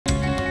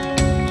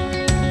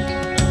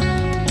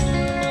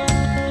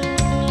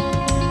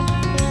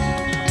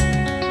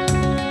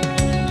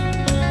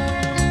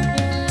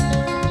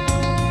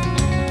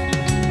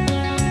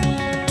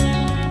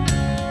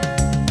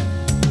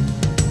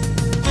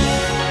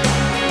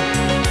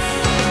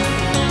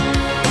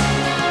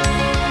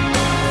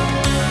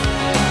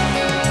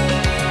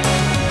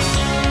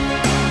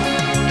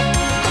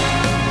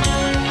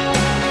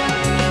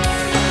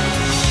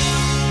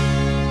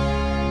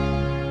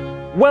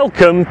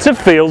Welcome to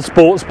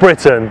Fieldsports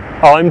Britain.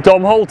 I'm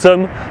Dom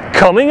Holtam.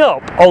 Coming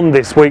up on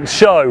this week's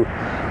show,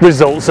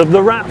 results of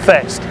the Rat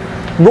Fest.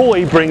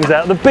 Roy brings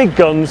out the big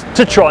guns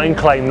to try and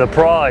claim the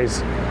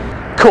prize.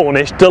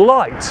 Cornish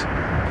Delight.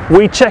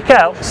 We check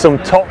out some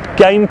top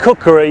game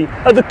cookery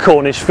at the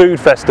Cornish Food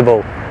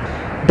Festival.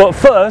 But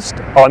first,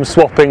 I'm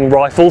swapping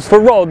rifles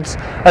for rods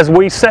as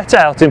we set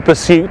out in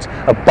pursuit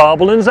of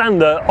barbel and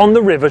zander on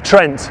the River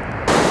Trent.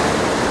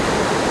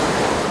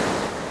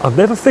 I've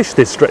never fished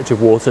this stretch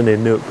of water near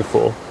Newark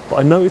before, but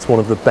I know it's one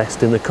of the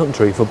best in the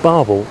country for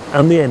barbel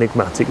and the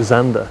enigmatic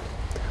zander,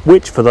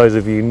 which, for those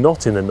of you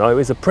not in the know,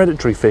 is a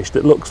predatory fish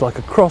that looks like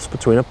a cross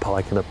between a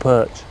pike and a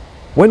perch.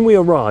 When we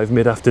arrive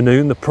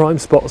mid-afternoon, the prime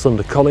spots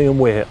under Collie and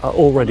Weir are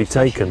already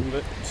taken.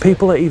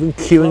 People are even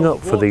queuing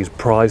up for these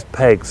prized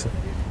pegs.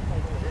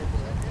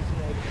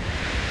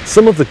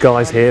 Some of the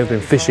guys here have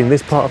been fishing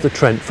this part of the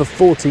Trent for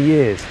 40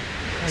 years,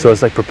 so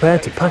as they prepare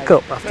to pack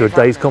up after a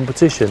day's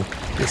competition,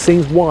 it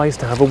seems wise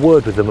to have a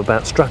word with them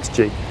about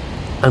strategy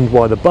and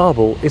why the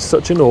barbel is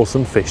such an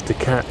awesome fish to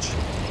catch.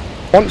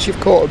 Once you've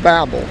caught a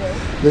barbel,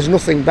 there's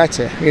nothing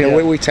better. You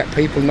know, we take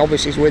people,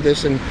 novices with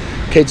us, and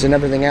kids and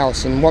everything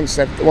else. And once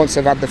they've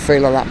had the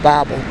feel of that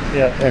barbel,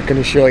 I can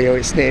assure you,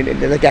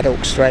 they get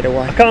hooked straight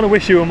away. I kind of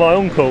wish you were my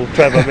uncle,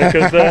 Trevor,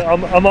 because I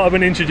might have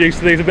been introduced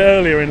to these a bit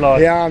earlier in life.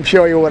 Yeah, I'm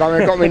sure you would. I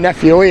mean, I've got my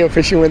nephew here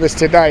fishing with us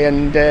today,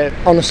 and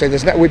honestly,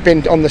 we've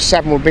been on the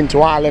Severn, we've been to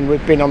Ireland,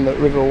 we've been on the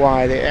River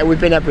Wye, we've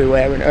been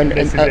everywhere, and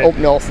up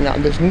north and that.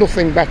 And there's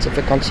nothing better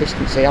for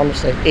consistency.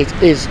 Honestly, it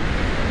is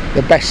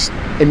the best.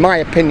 In my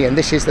opinion,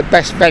 this is the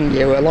best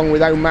venue, along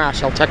with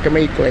O'Marsh, I'll take them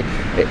equally,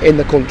 in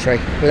the country,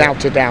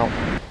 without a doubt.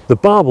 The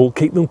barbel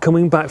keep them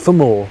coming back for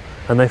more,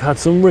 and they've had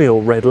some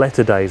real red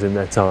letter days in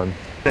their time.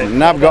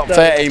 And I've got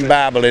 13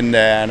 barbel in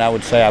there, and I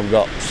would say I've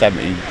got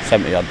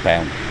 70 odd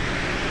pound.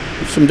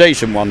 There's some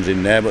decent ones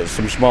in there, but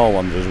some small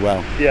ones as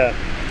well. Yeah,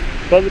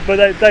 but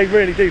they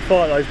really do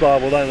fight those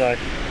barbel, don't they?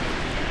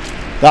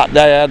 That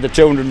day I had the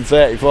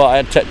 234, I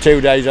had to take 2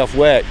 days off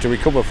work to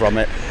recover from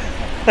it.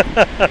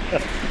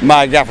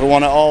 My gaffer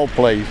won it all,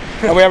 please.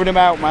 Are we having him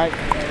out, mate?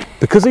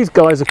 Because these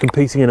guys are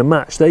competing in a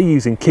match, they're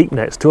using keep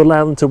nets to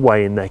allow them to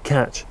weigh in their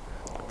catch.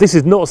 This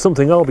is not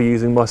something I'll be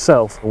using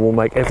myself, and will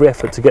make every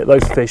effort to get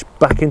those fish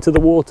back into the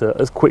water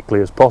as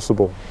quickly as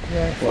possible.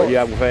 Yeah, what do you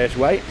have first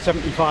weight?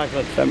 75.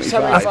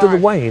 After the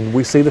weigh-in,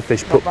 we see the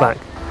fish put back,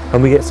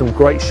 and we get some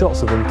great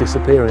shots of them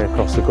disappearing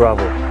across the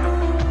gravel.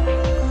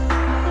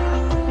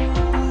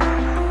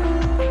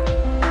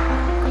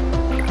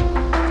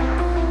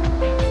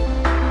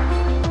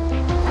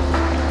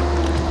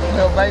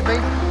 Baby,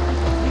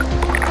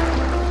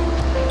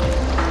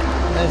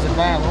 there's a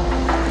barbel.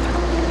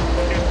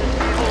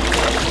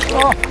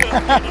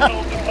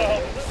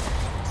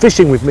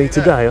 Fishing with me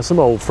today are some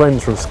old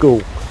friends from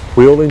school.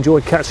 We all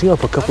enjoy catching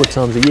up a couple of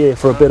times a year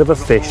for a bit of a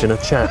fish and a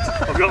chat.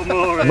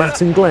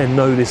 Matt and Glenn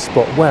know this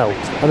spot well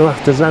and are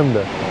after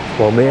zander,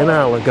 while me and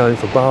Al are going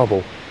for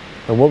barbel.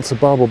 And once a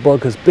barbel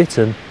bug has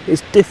bitten,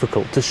 it's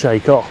difficult to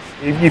shake off.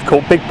 You've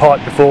caught big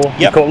pike before,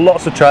 you've caught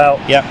lots of trout.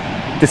 Yep.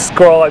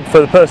 Describe, for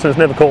the person who's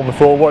never caught them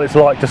before, what it's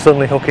like to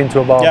suddenly hook into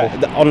a barbel.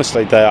 Yeah,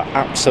 honestly, they are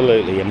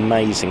absolutely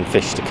amazing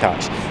fish to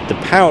catch. The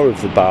power of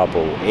the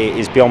barbel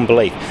is beyond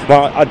belief.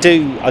 Well, I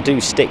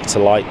do stick to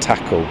light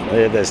tackle.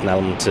 There's an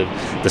element of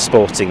the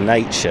sporting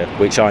nature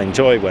which I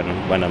enjoy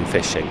when I'm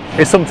fishing.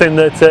 It's something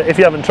that if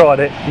you haven't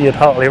tried it, you'd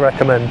heartily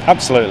recommend.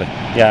 Absolutely,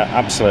 yeah,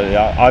 absolutely.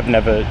 I've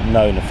never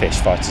known a fish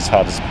fight as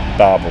hard as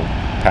barbel,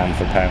 pound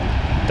for pound,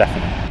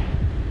 definitely.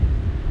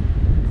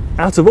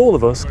 Out of all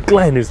of us,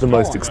 Glenn is the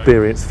most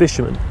experienced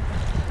fisherman.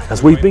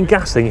 As we've been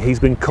gassing, he's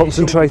been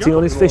concentrating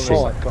on his fishing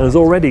and has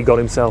already got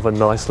himself a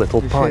nice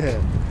little pike.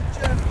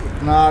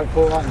 No, I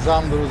thought that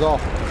zander was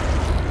off.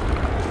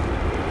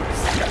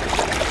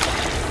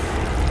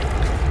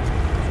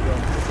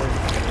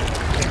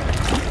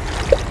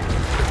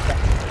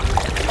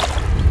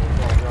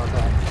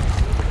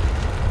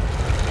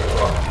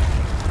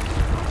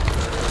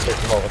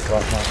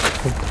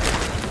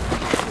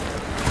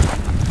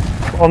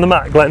 On the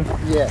mat, Glenn?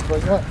 Yeah,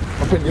 but I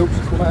think the hooks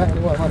have come out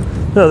anyway,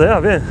 mate. No, they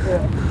have,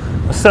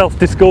 yeah. A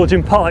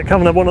self-disgorging pike.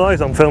 Haven't had one of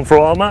those on film for a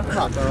while, Matt.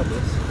 No,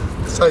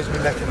 it saves me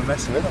making a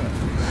mess of it, doesn't it?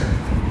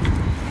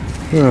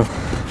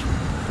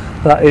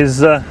 Oh, that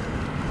is not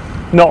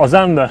a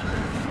zander.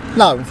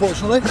 No,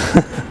 unfortunately.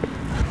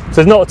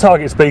 So it's not a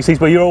target species,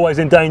 but you're always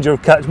in danger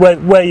of catch.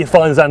 Where you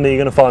find zander, you're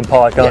going to find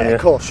pike, aren't you? Yeah,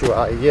 of course you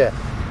are, yeah.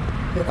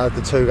 You know,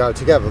 the two go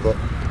together, but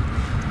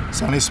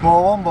it's only a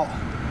small one, but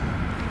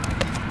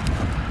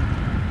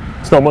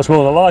it's not much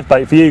more than a live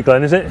bait for you,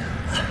 Glenn, is it?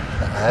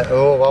 They're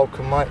all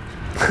welcome, mate.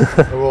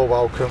 They're all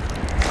welcome.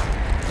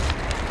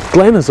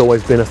 Glenn has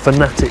always been a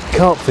fanatic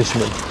carp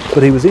fisherman,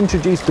 but he was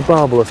introduced to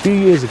barbel a few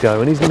years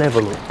ago and he's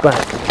never looked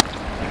back.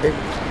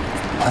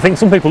 I think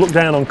some people look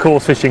down on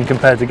coarse fishing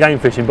compared to game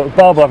fishing, but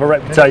barbel have a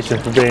reputation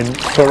for being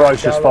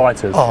ferocious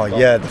fighters. Oh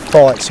yeah, the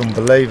fight's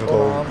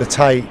unbelievable, the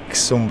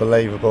take's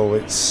unbelievable,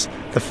 it's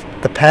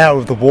the power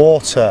of the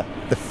water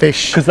the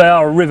fish. Because they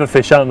are a river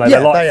fish, aren't they? Yeah,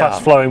 They're like they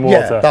fast are. flowing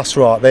water. Yeah, that's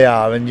right, they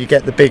are. And you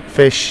get the big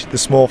fish, the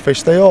small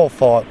fish, they all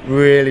fight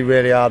really,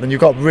 really hard. And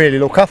you've got to really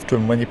look after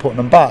them when you're putting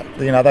them back.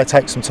 You know, they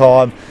take some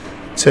time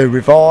to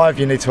revive.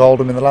 You need to hold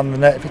them in the land of the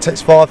net. If it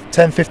takes 5,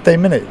 10,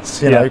 15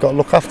 minutes, you know, you've got to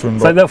look after them.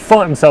 So they'll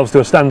fight themselves to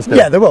a standstill?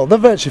 Yeah, they will. They'll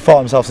virtually fight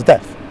themselves to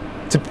death.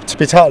 To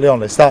be totally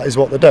honest, that is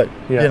what they do.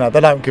 Yeah. You know, they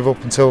don't give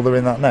up until they're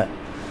in that net.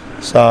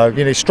 So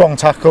you need strong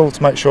tackle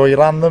to make sure you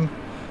land them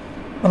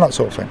and that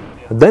sort of thing.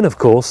 And then of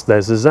course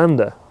there's the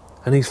Zander,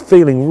 and he's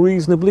feeling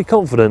reasonably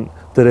confident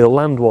that he'll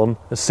land one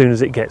as soon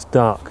as it gets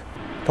dark.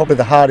 Probably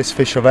the hardest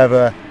fish I've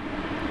ever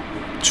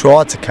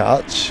tried to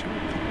catch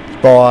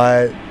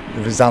by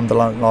the Zander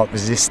don't like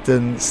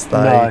resistance.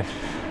 They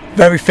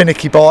very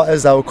finicky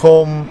biters. They'll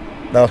come,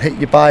 they'll hit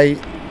your bait,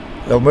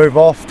 they'll move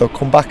off, they'll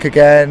come back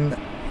again,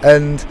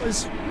 and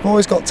I've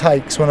always got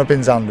takes when I've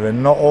been Zandering,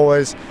 not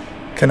always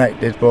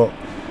connected, but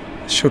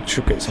should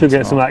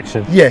get some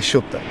action. Yeah,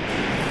 should do.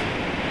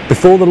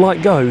 Before the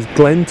light goes,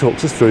 Glenn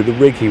talks us through the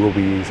rig he will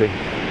be using.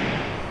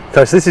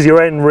 Okay, so this is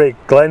your end rig,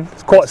 Glenn.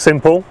 It's quite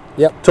simple.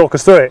 Yep. Talk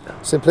us through it.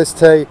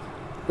 Simplicity,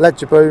 lead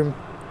boom,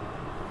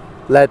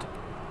 lead,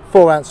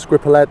 4 ounce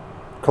grip of lead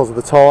because of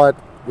the tide,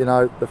 you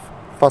know, the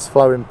fast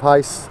flowing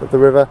pace of the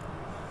river.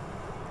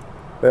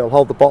 It'll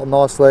hold the bottom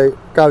nicely.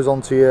 Goes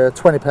onto your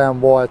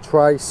 20-pound wire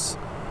trace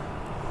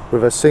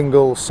with a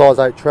single size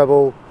 8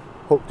 treble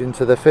hooked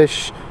into the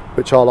fish,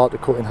 which I like to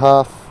cut in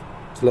half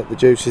to let the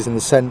juices and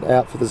the scent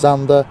out for the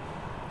Zander.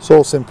 It's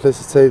all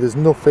simplicity, there's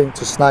nothing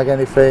to snag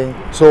anything,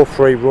 it's all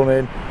free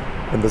running,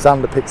 and the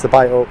Zander picks the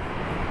bait up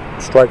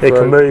straight through. It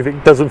can move,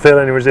 it doesn't feel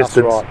any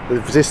resistance. That's right,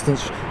 the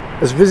resistance,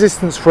 as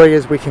resistance free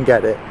as we can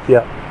get it,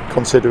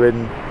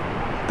 considering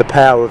the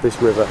power of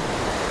this river.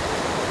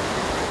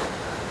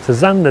 So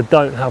Zander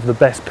don't have the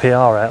best PR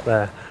out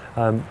there.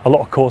 A lot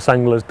of coarse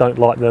anglers don't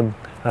like them.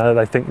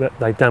 They think that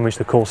they damage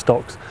the coarse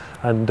stocks,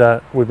 and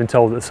we've been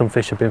told that some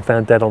fish have been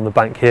found dead on the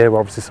bank here, where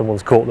obviously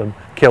someone's caught them,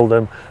 killed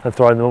them and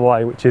thrown them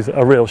away, which is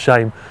a real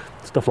shame.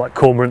 Stuff like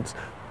cormorants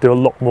do a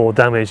lot more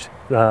damage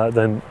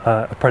than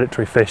a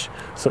predatory fish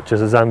such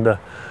as a Zander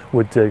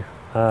would do.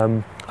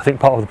 I think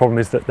part of the problem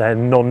is that they're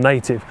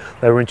non-native.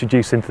 They were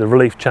introduced into the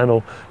relief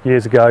channel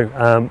years ago,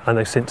 and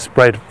they've since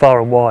spread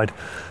far and wide.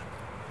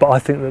 But I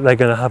think that they're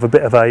going to have a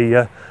bit of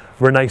a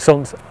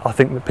renaissance. I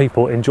think that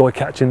people enjoy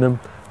catching them.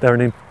 They're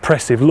an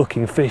impressive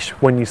looking fish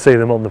when you see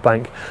them on the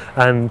bank,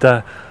 and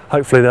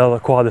hopefully they'll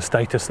acquire the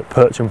status that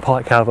perch and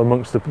pike have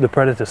amongst the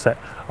predator set.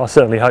 I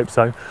certainly hope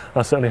so.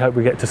 I certainly hope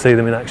we get to see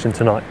them in action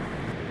tonight.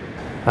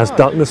 As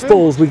darkness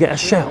falls, we get a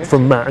shout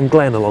from Matt and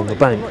Glenn along the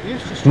bank.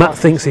 Matt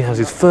thinks he has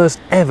his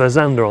first ever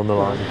Zander on the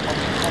line.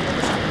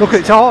 Look at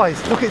its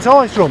eyes, look at its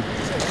eyes, Drum.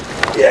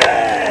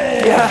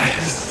 Yeah!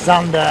 Yes!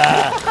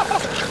 Zander!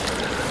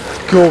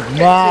 Good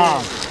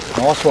man!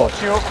 Nice one.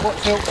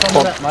 What's on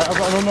the net, mate? I've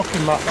got an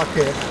unlocking mat back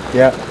here.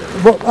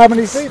 Yeah. But how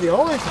many? See the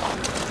eyes?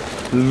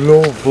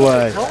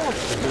 Lovely.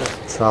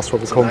 So that's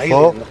what we come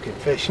for. Looking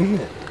fish, isn't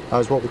it?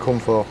 That's what we come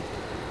for.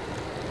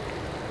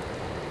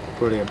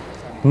 Brilliant.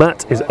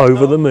 Matt is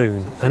over the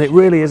moon, and it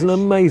really is an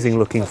amazing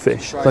looking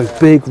fish. Those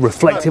big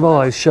reflective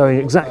eyes showing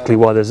exactly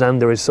why the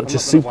Zander is such a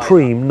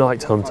supreme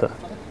night hunter.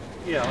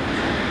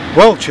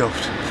 Well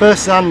chuffed.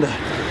 First Zander.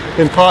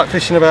 Been pike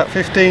fishing about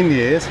 15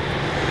 years.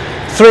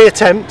 3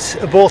 attempts,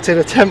 aborted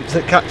attempts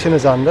at catching a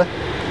Zander.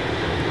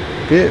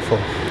 Beautiful.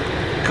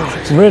 God,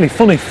 it's a really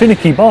funny,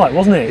 finicky bite,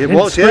 wasn't it? It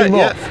was,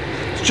 yeah.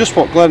 It's just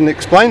what Glenn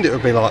explained it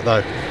would be like,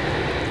 though.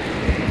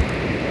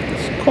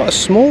 It's quite a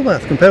small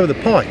mouth compared with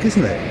the pike,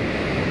 isn't it?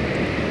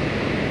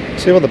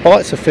 See, well, the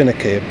bites are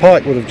finicky. A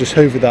pike would have just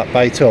hoovered that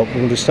bait up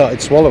and would have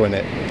started swallowing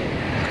it.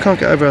 I can't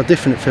get over how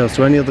different it feels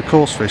to any other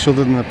coarse fish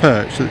other than the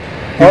perch. You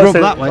rub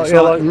that way, it's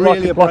like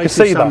really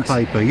abrasive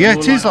sandpaper. Yeah,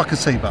 it is like a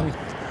sea bass.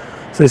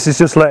 So this is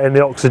just letting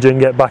the oxygen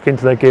get back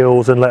into their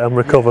gills and let them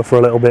recover for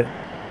a little bit.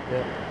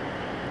 Yeah.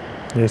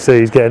 You see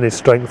he's getting his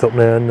strength up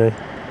now, isn't he?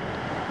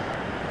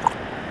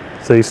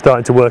 So he's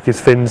starting to work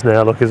his fins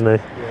now, look, isn't he?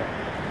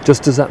 Yeah.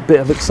 Just as that bit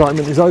of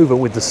excitement is over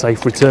with the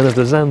safe return of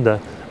the Zander,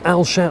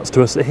 Al shouts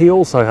to us that he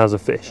also has a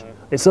fish.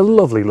 It's a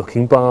lovely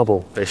looking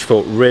barbel. Fish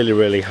fought really,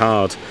 really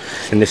hard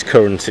in this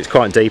current. It's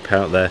quite deep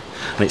out there,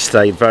 and it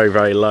stayed very,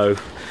 very low.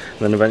 And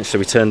then eventually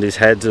we turned his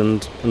head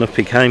and up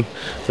he came.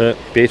 The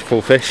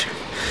beautiful fish.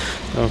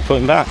 I'll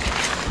put him back.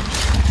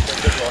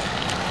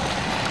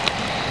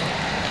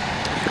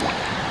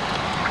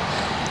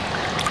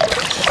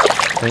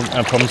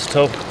 No problems at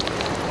all.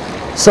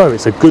 So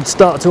it's a good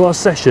start to our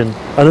session,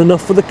 and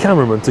enough for the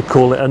cameraman to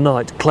call it a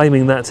night,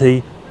 claiming that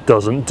he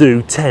doesn't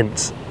do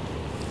tents.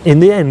 In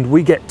the end,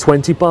 we get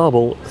 20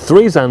 barbel,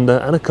 3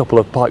 Zander and a couple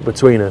of pike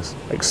between us.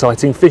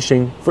 Exciting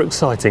fishing for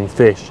exciting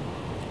fish.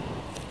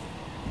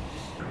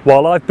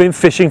 While I've been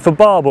fishing for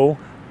barbel,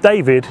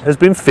 David has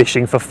been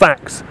fishing for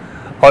facts.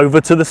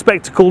 Over to the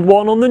spectacled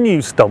one on the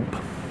news stump.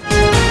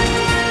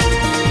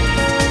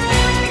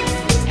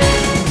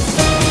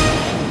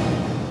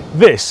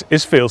 This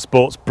is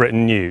Fieldsports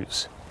Britain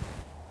News.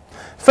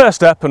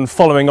 First up, and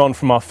following on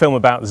from our film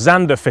about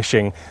Zander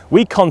fishing,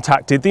 we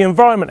contacted the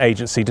Environment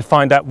Agency to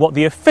find out what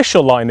the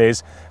official line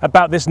is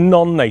about this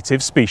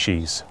non-native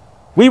species.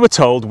 We were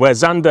told where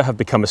Zander have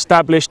become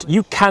established,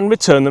 you can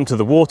return them to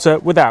the water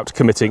without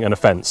committing an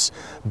offence.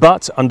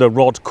 But under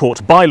rod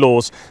court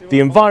bylaws, the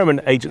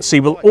Environment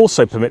Agency will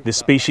also permit this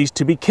species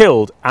to be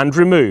killed and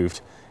removed.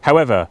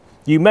 However,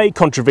 you may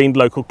contravene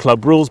local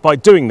club rules by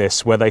doing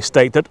this, where they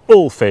state that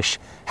all fish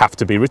have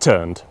to be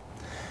returned.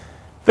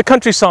 The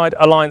Countryside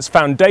Alliance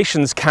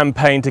Foundation's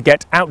campaign to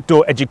get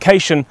outdoor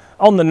education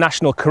on the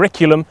national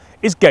curriculum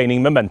is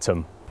gaining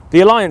momentum. The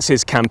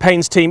Alliance's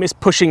campaigns team is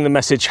pushing the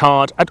message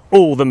hard at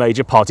all the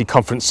major party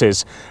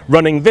conferences,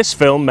 running this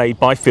film made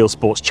by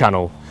Fieldsports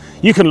Channel.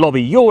 You can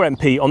lobby your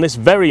MP on this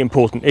very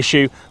important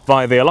issue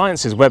via the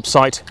Alliance's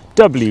website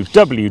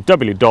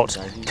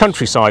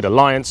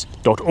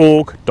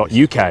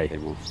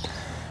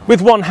www.countrysidealliance.org.uk.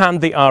 With one hand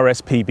the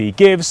RSPB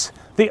gives,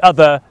 the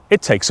other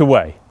it takes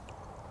away.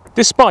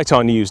 Despite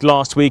our news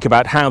last week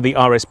about how the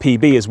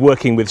RSPB is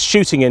working with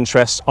shooting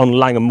interests on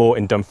Langham Moor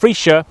in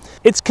Dumfriesshire,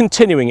 it's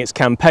continuing its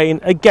campaign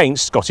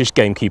against Scottish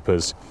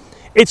gamekeepers.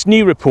 Its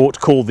new report,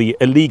 called The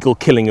Illegal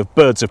Killing of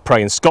Birds of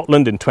Prey in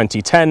Scotland in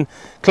 2010,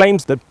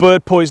 claims that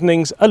bird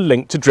poisonings are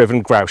linked to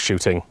driven grouse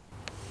shooting.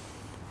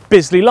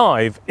 Bisley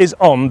Live is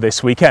on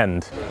this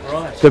weekend.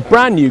 The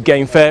brand new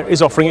game fair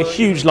is offering a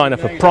huge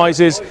lineup of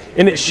prizes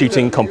in its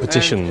shooting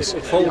competitions.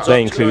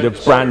 They include a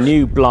brand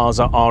new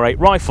Blaser R8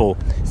 rifle,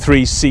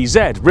 3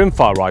 CZ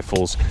rimfire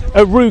rifles,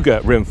 a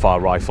Ruger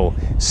rimfire rifle,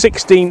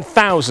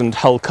 16,000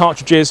 Hull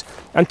cartridges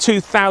and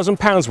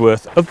 £2,000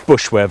 worth of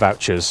bushwear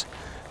vouchers.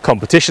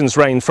 Competitions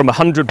range from a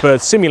 100-bird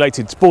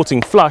simulated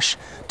sporting flush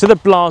to the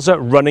Blaser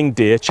Running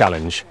Deer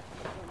Challenge.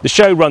 The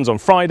show runs on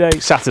Friday,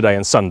 Saturday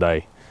and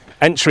Sunday.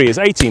 Entry is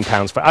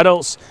 £18 for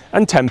adults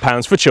and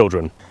 £10 for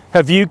children.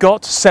 Have you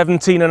got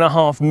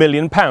 £17.5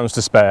 million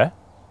to spare?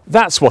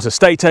 That's what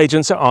estate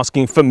agents are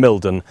asking for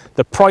Mildon,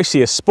 the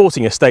priciest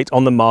sporting estate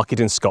on the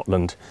market in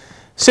Scotland.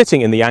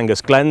 Sitting in the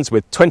Angus Glens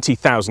with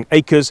 20,000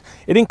 acres,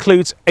 it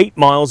includes 8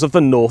 miles of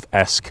the North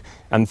Esk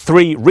and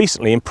 3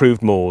 recently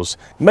improved moors,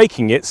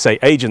 making it, say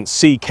agent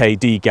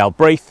CKD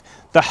Galbraith,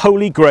 the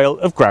holy grail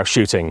of grouse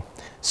shooting.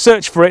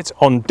 Search for it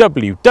on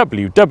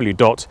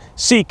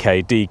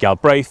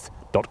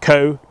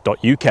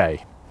www.ckdgalbraith.co.uk.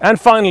 And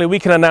finally, we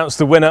can announce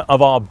the winner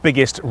of our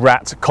biggest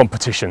rat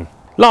competition.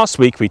 Last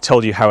week we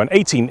told you how an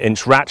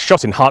 18-inch rat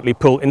shot in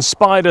Hartlepool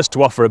inspired us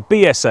to offer a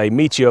BSA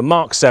Meteor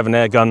Mark 7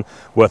 airgun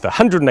worth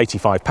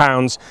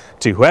 £185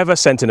 to whoever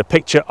sent in a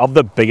picture of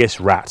the biggest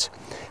rat.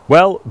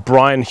 Well,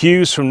 Brian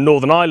Hughes from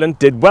Northern Ireland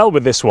did well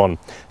with this one.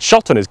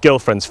 Shot on his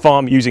girlfriend's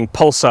farm using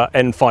Pulsar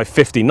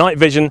N550 night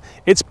vision,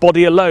 its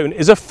body alone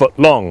is a foot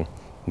long.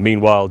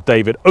 Meanwhile,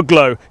 David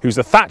Uglow, who's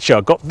a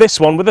thatcher, got this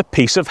one with a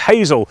piece of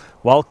hazel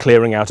while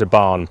clearing out a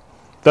barn.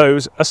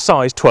 Those are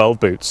size 12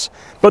 boots.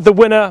 But the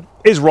winner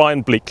is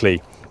Ryan Bleakley.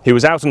 He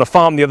was out on a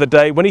farm the other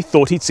day when he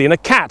thought he'd seen a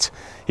cat.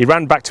 He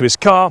ran back to his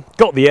car,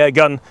 got the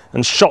airgun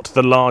and shot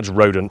the large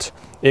rodent.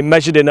 It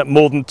measured in at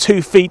more than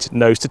 2 feet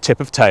nose to tip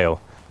of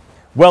tail.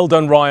 Well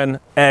done, Ryan.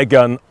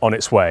 Airgun on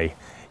its way.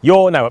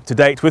 You're now up to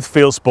date with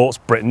Fieldsports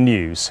Britain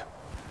news.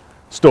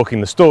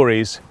 Stalking the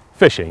stories,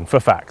 fishing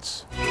for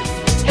facts.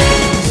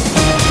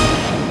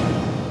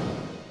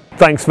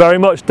 Thanks very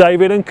much,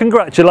 David, and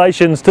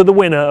congratulations to the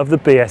winner of the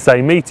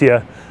BSA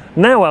Meteor.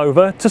 Now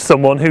over to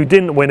someone who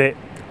didn't win it.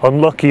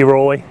 Unlucky,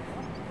 Roy.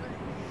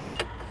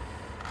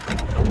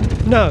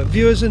 Now,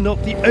 viewers are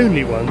not the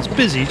only ones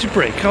busy to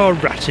break our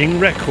ratting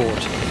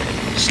record.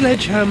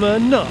 Sledgehammer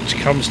Nut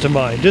comes to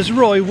mind as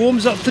Roy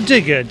warms up the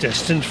digger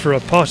destined for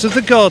a part of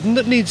the garden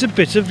that needs a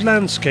bit of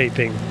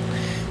landscaping.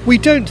 We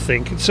don't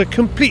think it's a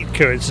complete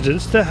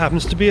coincidence there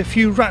happens to be a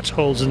few rat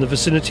holes in the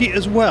vicinity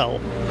as well.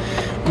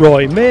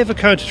 Roy may have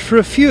accounted for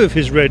a few of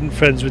his rodent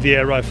friends with the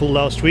air rifle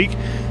last week,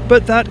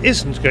 but that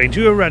isn't going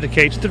to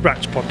eradicate the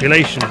rat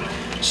population.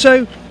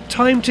 So,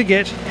 time to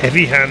get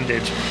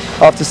heavy-handed.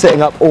 After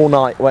sitting up all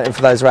night waiting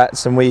for those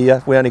rats, and we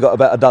only got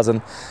about a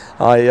dozen,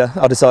 I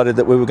decided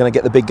that we were going to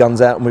get the big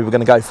guns out and we were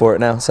going to go for it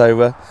now.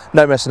 So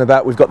no messing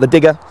about. We've got the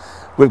digger,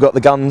 we've got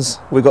the guns,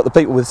 we've got the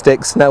people with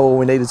sticks. Now all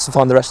we need is to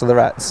find the rest of the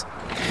rats.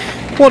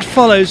 What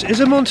follows is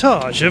a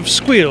montage of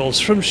squeals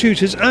from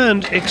shooters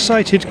and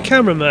excited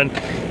cameramen,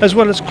 as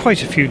well as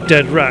quite a few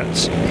dead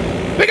rats.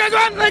 There goes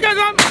one! There goes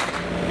one!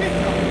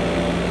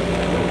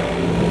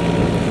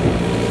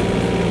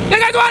 There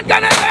goes one! Go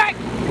back!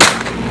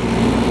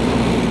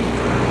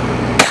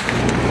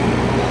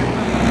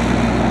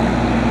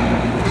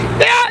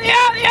 They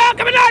are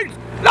coming loads!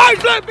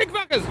 Loads, look, big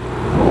fuckers!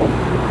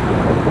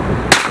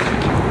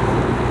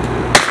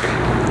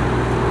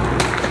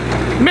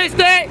 Missed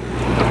it!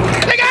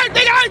 Dig out!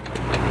 Dig out!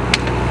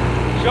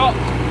 Shot!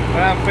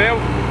 Around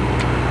field.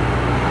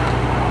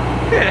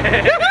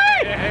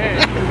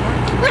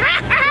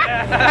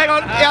 Hang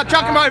on, yeah,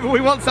 chuck him over,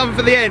 we want something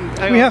for the end.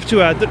 We have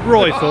to add that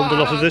Roy filmed a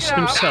lot of this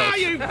himself.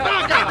 You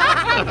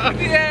fucker!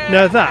 Yeah.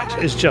 Now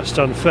that is just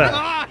unfair.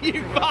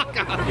 You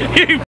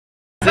fucker! You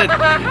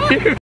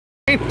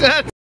f***ing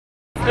dirt!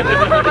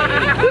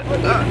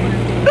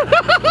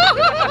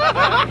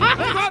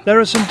 There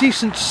are some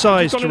decent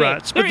sized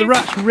rats, but the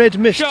rat red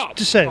mist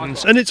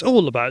descends and it's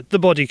all about the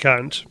body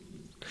count.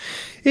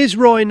 Is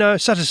Roy now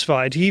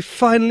satisfied he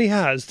finally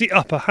has the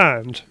upper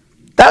hand?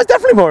 That was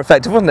definitely more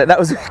effective, wasn't it? That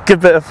was a good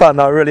bit of fun.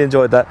 I really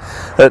enjoyed that.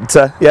 But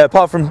yeah,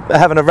 apart from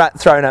having a rat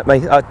thrown at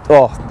me,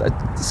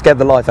 it scared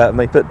the life out of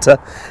me. But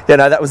you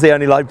know, that was the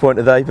only low point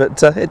today.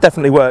 But it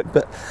definitely worked.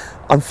 But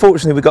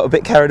unfortunately, we got a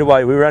bit carried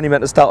away. We were only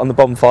meant to start on the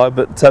bonfire,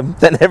 but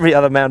then every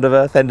other mound of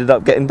earth ended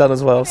up getting done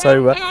as well.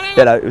 So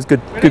you know, it was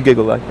good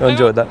giggle though. I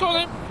enjoyed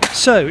that.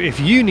 So, if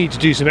you need to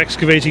do some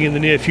excavating in the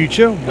near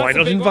future, why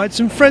not invite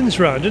some friends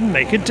round and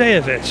make a day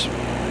of it?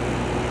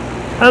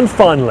 And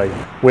finally,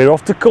 we're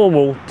off to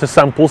Cornwall to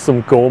sample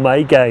some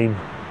gourmet game.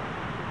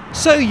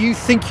 So you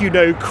think you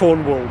know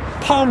Cornwall?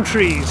 Palm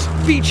trees,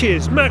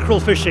 beaches, mackerel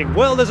fishing.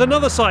 Well, there's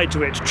another side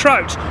to it.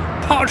 Trout,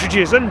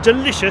 partridges and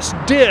delicious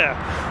deer.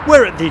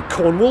 We're at the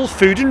Cornwall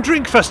Food and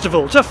Drink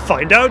Festival to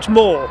find out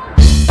more.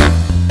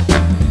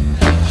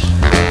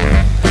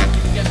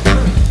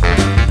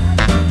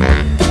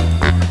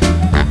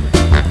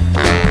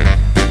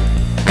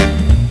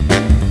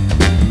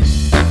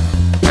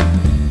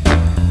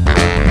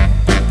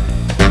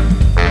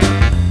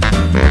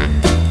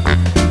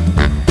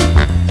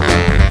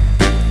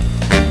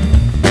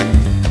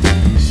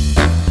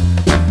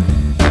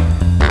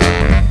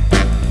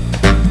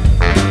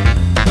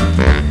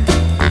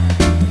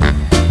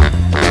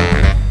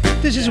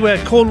 This is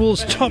where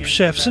Cornwall's top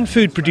chefs and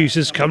food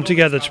producers come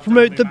together to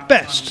promote the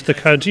best the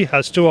county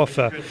has to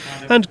offer,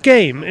 and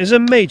game is a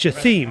major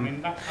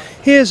theme.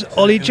 Here's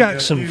Ollie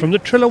Jackson from the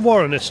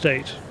Triller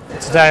estate.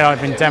 Today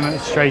I've been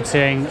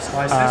demonstrating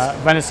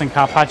venison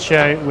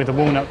carpaccio with a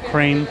walnut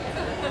cream,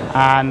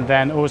 and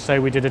then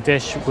also we did a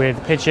dish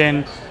with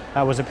pigeon.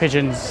 That was a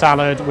pigeon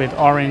salad with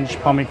orange,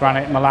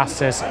 pomegranate,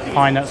 molasses,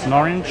 pine nuts and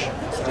orange.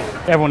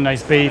 Everyone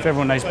knows beef,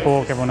 everyone knows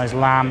pork, everyone knows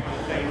lamb,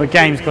 but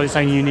game's got its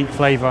own unique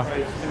flavour.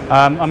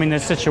 I mean,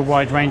 there's such a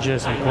wide range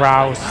of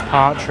grouse,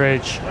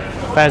 partridge,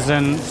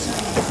 pheasants,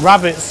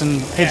 rabbits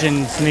and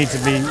pigeons need to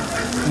be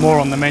more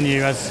on the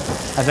menu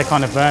as they're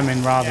kind of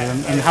vermin rather than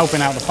and helping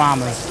out the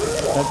farmers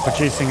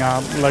producing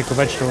our local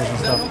vegetables and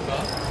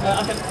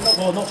stuff.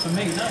 Well, not for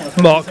me, no.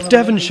 Mark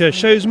Devonshire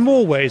shows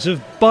more ways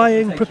of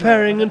buying,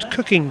 preparing and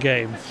cooking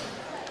game.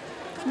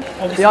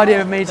 The idea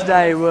of me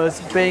today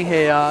was being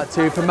here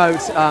to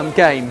promote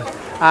game,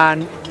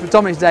 and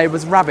predominantly today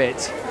was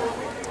rabbit.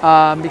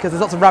 Because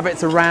there's lots of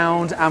rabbits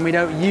around and we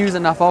don't use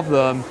enough of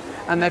them,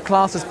 and they're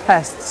classed as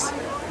pests.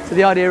 So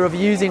the idea of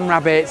using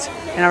rabbit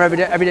in our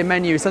everyday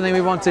menu is something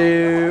we want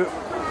to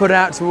put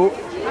out to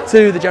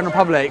the general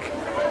public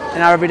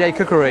in our everyday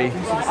cookery.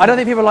 I don't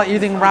think people like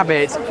using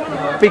rabbit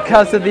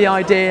because of the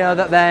idea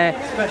that they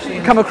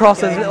come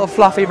across as little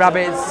fluffy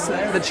rabbits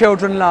that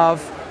children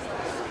love.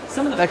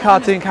 They're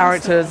cartoon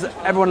characters,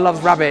 everyone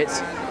loves rabbit.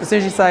 As soon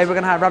as you say we're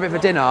going to have rabbit for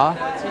dinner,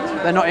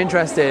 they're not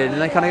interested and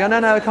they kind of go,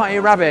 no, we can't eat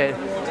rabbit.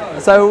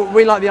 So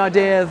we like the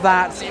idea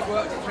that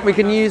we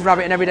can use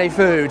rabbit in everyday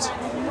food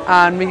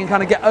and we can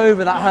kind of get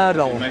over that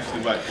hurdle.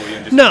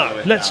 Now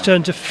let's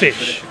turn to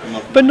fish,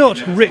 but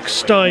not Rick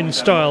Stein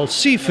style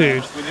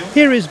seafood.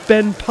 Here is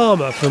Ben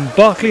Palmer from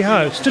Berkeley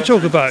House to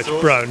talk about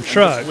brown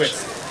trout.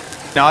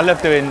 Now, I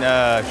love doing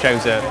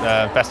shows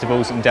at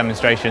festivals and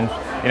demonstrations.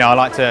 You know, I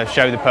like to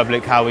show the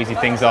public how easy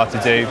things are to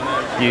do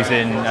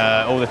using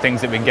all the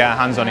things that we can get our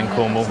hands on in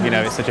Cornwall. You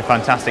know, it's such a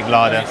fantastic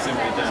larder.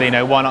 So, you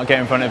know, why not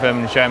get in front of them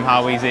and show them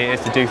how easy it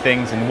is to do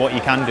things and what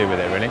you can do with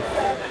it, really.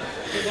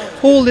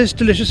 All this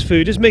delicious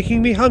food is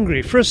making me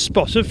hungry for a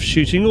spot of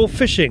shooting or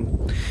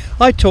fishing.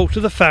 I talked to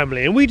the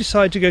family and we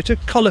decided to go to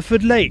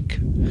Colliford Lake.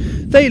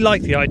 They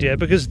like the idea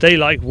because they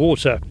like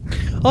water.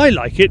 I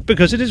like it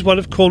because it is one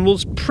of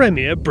Cornwall's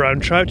premier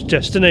brown trout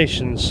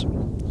destinations.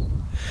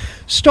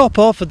 Stop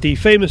off at the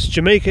famous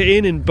Jamaica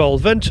Inn in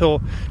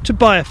Bolventor to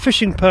buy a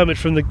fishing permit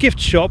from the gift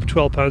shop,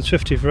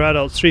 £12.50 for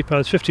adults,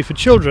 £3.50 for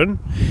children.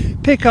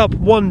 Pick up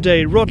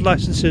one-day rod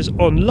licences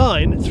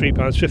online,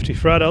 £3.50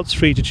 for adults,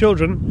 free to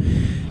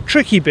children.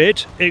 Tricky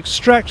bit,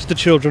 extract the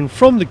children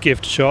from the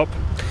gift shop,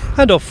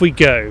 and off we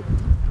go.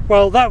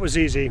 Well, that was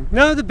easy.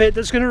 Now the bit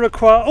that's going to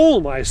require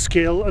all my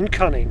skill and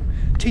cunning,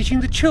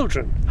 teaching the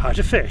children how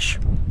to fish.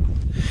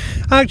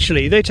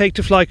 Actually, they take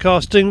to fly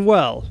casting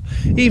well.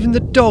 Even the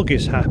dog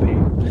is happy.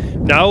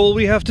 Now all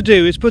we have to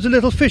do is put a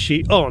little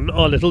fishy on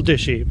our little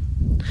dishy.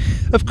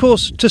 Of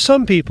course, to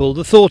some people,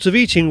 the thought of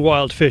eating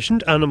wild fish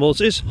and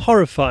animals is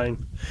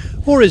horrifying.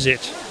 Or is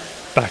it?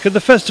 Back at the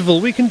festival,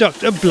 we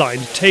conduct a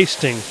blind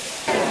tasting.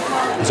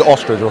 Is it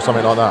ostrich or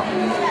something like that?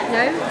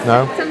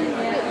 No. No? Something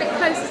a bit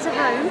closer to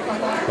home.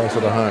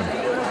 Closer to home.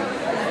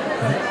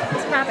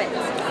 It's rabbit.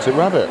 Is it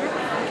rabbit?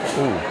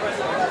 Ooh.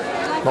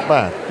 Not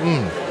bad.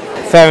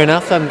 Fair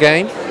enough, I'm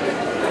game.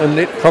 And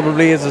it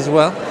probably is as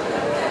well.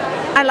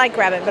 I like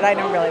rabbit, but I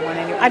don't really want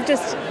any. I've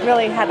just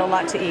really had a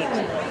lot to eat.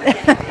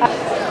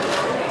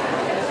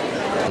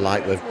 I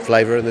like the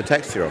flavour and the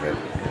texture of it.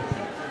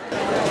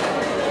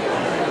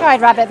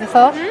 Tried rabbit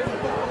before.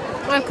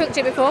 I've cooked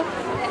it before.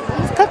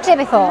 You've cooked it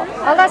before.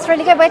 Oh, that's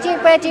really good. Where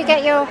do you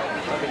get your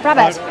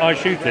rabbit? I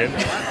shoot it.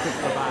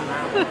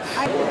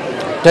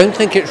 Don't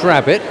think it's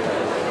rabbit.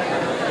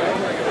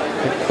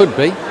 It could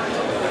be.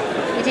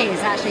 It is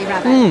actually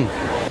rabbit.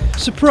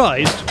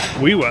 Surprised?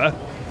 We were.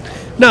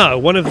 Now,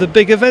 one of the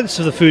big events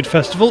of the food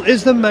festival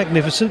is the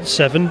Magnificent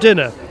 7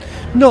 dinner.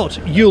 Not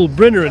Yul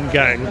Brynner and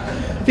gang.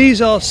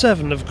 These are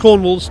 7 of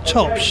Cornwall's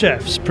top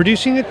chefs,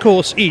 producing a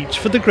course each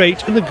for the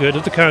great and the good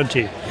of the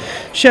county.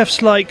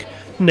 Chefs like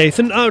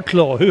Nathan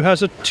Outlaw, who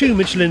has a 2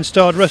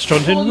 Michelin-starred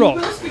restaurant in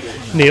Rock,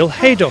 Neil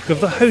Haydock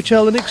of the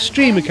Hotel and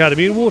Extreme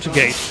Academy in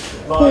Watergate,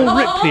 Paul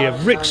Ripley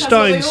of Rick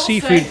Stein's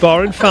Seafood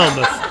Bar in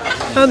Falmouth,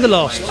 and the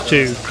last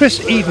 2,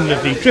 Chris Eden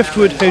of the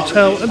Driftwood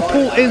Hotel and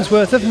Paul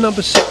Ainsworth of No.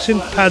 6 in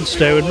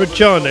Padstow and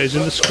Reggiano's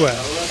in the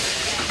Square.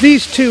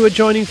 These 2 are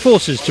joining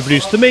forces to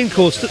produce the main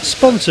course that's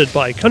sponsored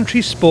by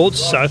Country Sports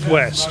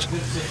Southwest.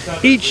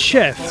 Each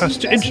chef has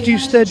to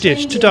introduce their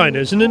dish to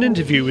diners in an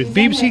interview with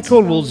BBC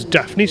Cornwall's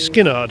Daphne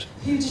Skinnard.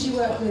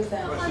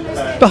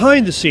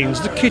 Behind the scenes,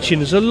 the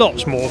kitchen is a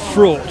lot more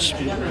fraught.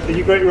 Are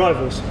you great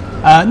rivals?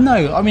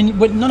 No, I mean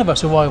none of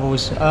us are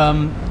rivals.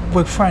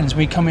 We're friends.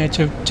 We come here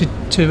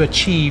to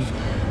achieve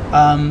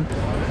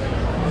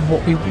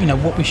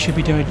what we should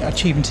be doing,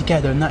 achieving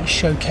together, and that's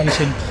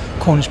showcasing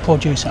Cornish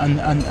produce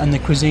and the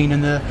cuisine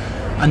and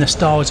the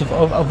styles of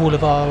all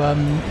of our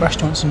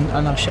restaurants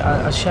and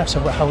our chefs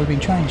of how we've been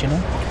trained, you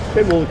know. A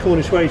bit more the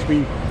Cornish way to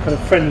be kind of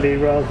friendly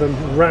rather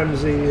than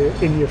Ramsay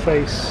in your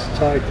face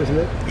type, isn't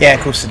it? Yeah,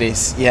 of course it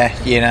is. Yeah,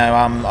 you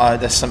know,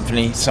 that's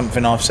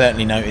something I've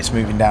certainly noticed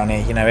moving down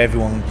here. You know,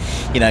 everyone,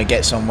 you know,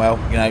 gets on well.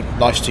 You know,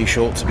 life's too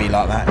short to be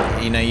like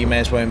that. You know, you may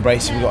as well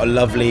embrace it. We've got a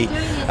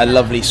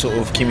lovely sort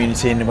of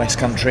community in the West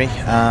Country.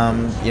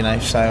 You know,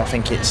 so I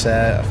think it's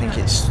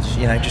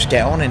you know, just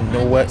get on and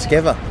all work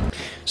together.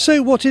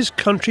 So what is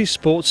Country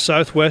Sports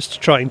Southwest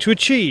trying to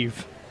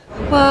achieve?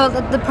 Well,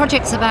 the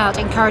project's about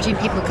encouraging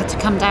people to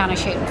come down and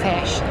shoot and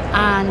fish,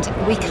 and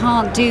we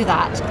can't do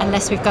that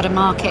unless we've got a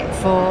market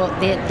for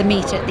the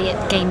meat, the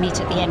game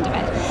meat at the end of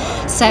it.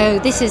 So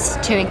this is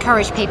to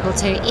encourage people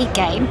to eat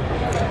game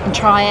and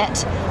try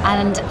it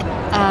and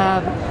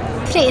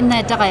put it in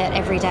their diet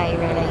every day,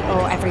 really,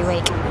 or every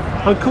week.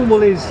 And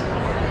Cornwall is,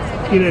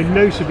 you know,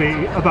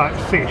 notably about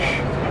fish,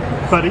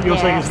 but you're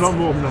saying it's a lot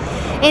more than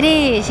that. It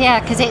is, yeah,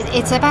 because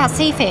it's about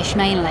sea fish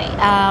mainly,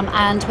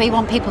 and we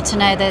want people to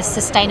know there's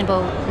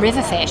sustainable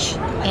river fish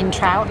in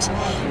trout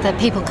that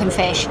people can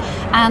fish,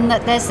 and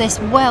that there's this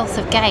wealth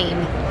of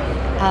game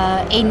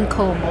in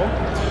Cornwall,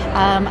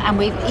 and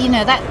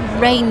that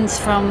ranges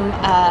from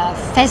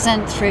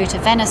pheasant through to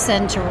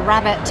venison to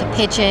rabbit to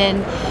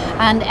pigeon,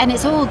 and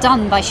it's all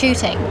done by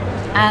shooting.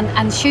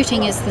 And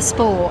shooting is the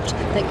sport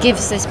that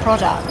gives this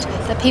product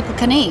that people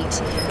can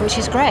eat, which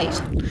is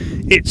great.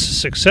 It's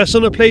success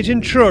on a plate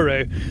in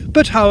Truro,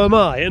 but how am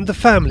I and the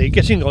family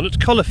getting on at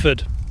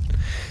Colliford?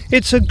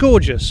 It's a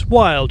gorgeous,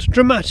 wild,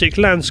 dramatic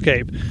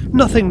landscape.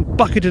 Nothing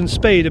bucket and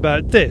spade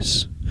about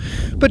this.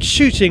 But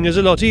shooting is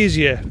a lot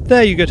easier.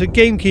 There you get a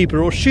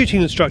gamekeeper or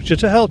shooting instructor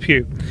to help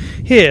you.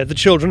 Here the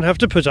children have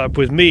to put up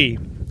with me.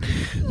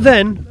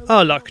 Then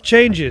our luck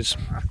changes.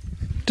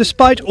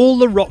 Despite all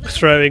the rock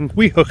throwing,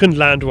 we hook and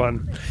land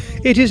one.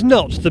 It is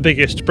not the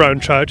biggest brown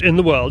trout in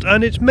the world,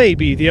 and it may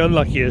be the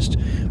unluckiest,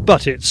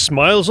 but it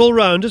smiles all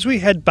round as we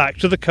head back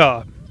to the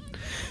car.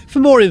 For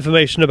more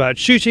information about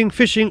shooting,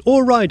 fishing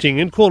or riding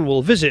in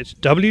Cornwall, visit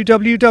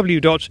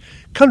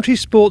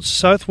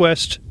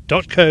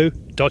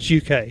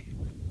www.countrysportssouthwest.co.uk.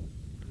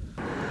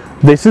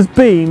 This has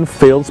been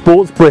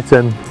Fieldsports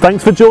Britain.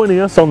 Thanks for joining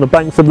us on the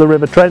banks of the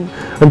River Trent,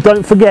 and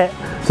don't forget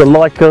to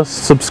like us,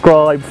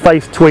 subscribe,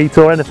 face tweet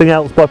or anything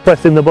else by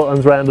pressing the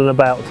buttons round and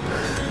about.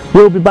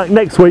 We'll be back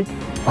next week.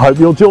 I hope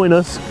you'll join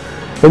us.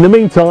 In the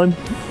meantime,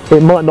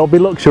 it might not be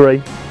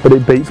luxury, but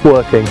it beats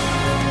working.